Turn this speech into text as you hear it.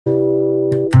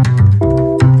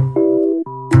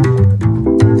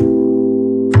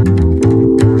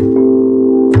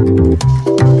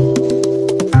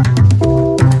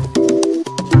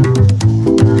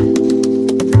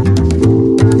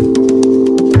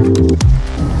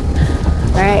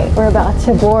We're about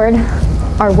to board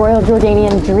our Royal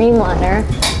Jordanian Dreamliner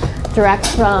direct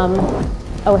from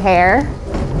O'Hare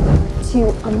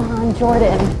to Amman,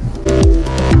 Jordan.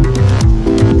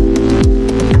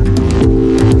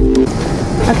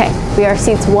 Okay, we are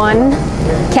seats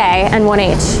 1K and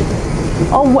 1H.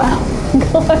 Oh wow,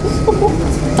 gosh.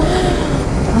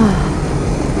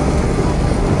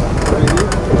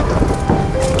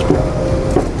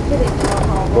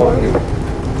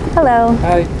 Hello.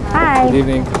 Hi. Hi. Good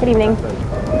evening. Good evening.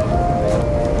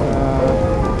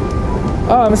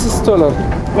 Mrs. Stoller.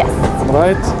 Yes.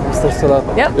 Right? Mr. Stoller.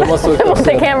 Yep. You're most welcome. With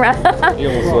the camera.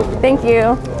 You're most welcome. Thank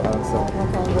you.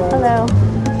 Hello.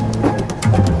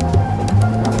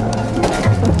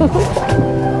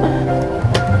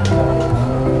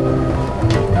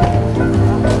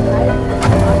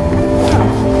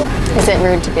 Is it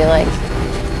rude to be like,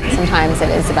 sometimes it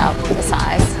is about the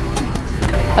size?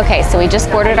 Okay, so we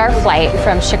just boarded our flight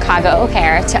from Chicago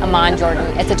O'Hare to Amman,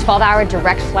 Jordan. It's a 12-hour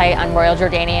direct flight on Royal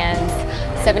Jordanian's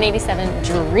 787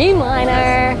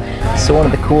 Dreamliner. So one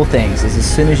of the cool things is as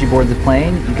soon as you board the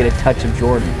plane, you get a touch of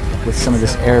Jordan with some of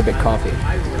this Arabic coffee.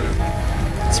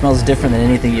 It smells different than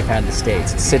anything you've had in the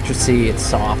States. It's citrusy, it's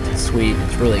soft, it's sweet,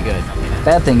 it's really good.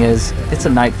 Bad thing is, it's a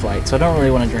night flight, so I don't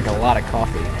really want to drink a lot of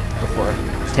coffee before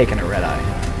taking a red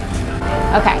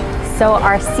eye. Okay, so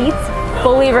our seats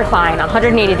fully recline,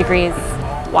 180 degrees.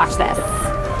 Watch this.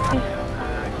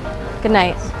 Good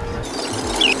night.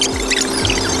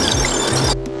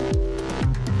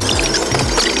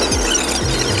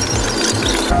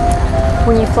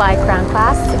 When you fly crown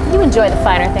class, you enjoy the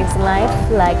finer things in life,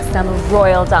 like some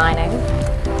royal dining.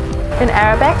 In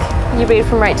Arabic, you read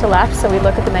from right to left, so we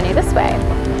look at the menu this way.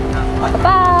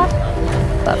 Ba-ba-ba.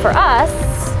 But for us,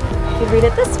 you read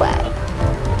it this way.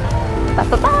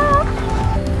 Ba-ba-ba.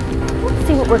 Let's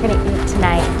see what we're gonna eat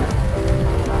tonight.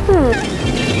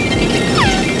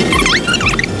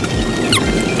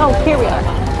 Oh, here we are.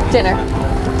 Dinner.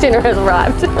 Dinner has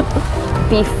arrived.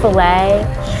 Beef fillet,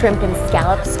 shrimp and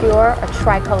scallop skewer, or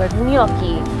tricolored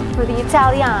gnocchi for the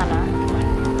Italiana.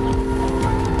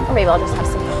 Or maybe I'll just have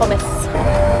some hummus.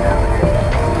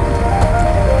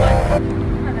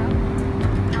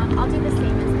 I'll do the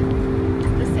same as it.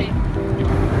 The same.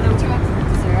 No, do you want some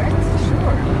dessert?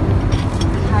 Sure.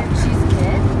 We have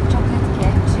cheesecake, chocolate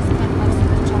cake, cheesecake mixed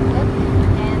with chocolate,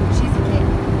 and cheesecake.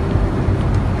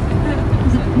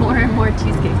 More and more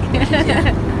cheesecake.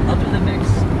 Yeah, I'll do the mix.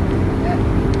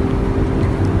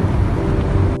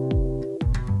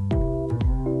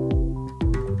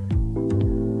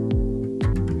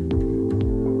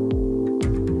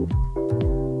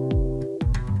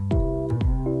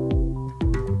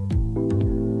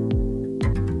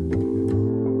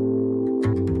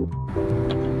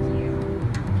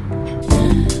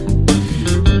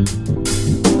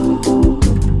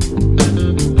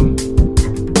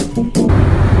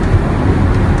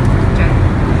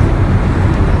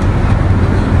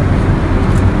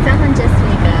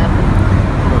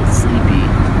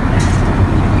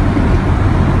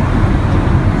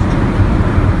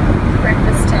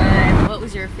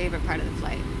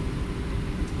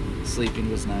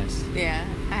 Sleeping was nice. Yeah,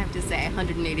 I have to say,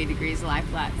 180 degrees lie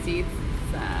flat seats.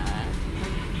 It's a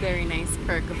very nice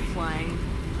perk of flying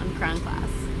on crown class.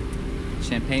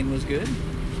 Champagne was good.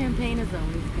 Champagne is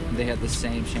always good. They had the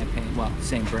same champagne, well,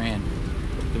 same brand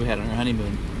that we had on our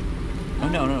honeymoon. Oh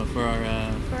no, for our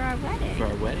wedding. For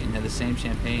our wedding, they had the same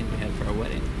champagne we had for our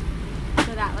wedding.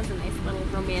 So that was a nice little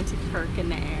romantic perk in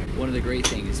there. One of the great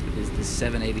things is the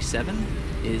 787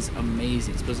 is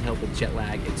amazing. It's supposed to help with jet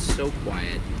lag. It's so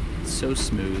quiet. So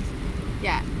smooth.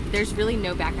 Yeah, there's really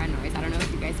no background noise. I don't know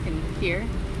if you guys can hear.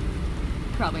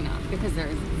 Probably not, because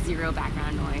there's zero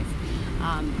background noise.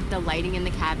 The lighting in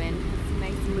the cabin, it's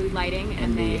nice mood lighting,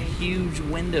 and the huge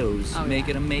windows make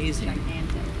it amazing.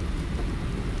 Gigantic.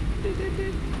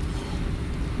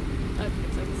 Look,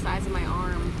 it's like the size of my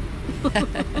arm.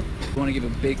 I want to give a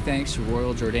big thanks to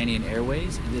Royal Jordanian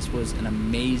Airways. This was an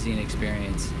amazing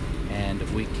experience, and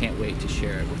we can't wait to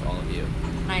share it with all of you.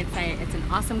 I'd say it's an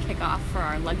awesome kickoff for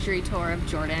our luxury tour of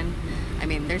Jordan. I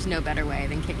mean, there's no better way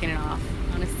than kicking it off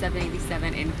on a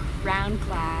 787 in crown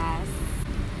class.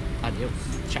 Adios.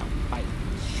 Ciao. Bye.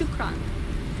 Shukran.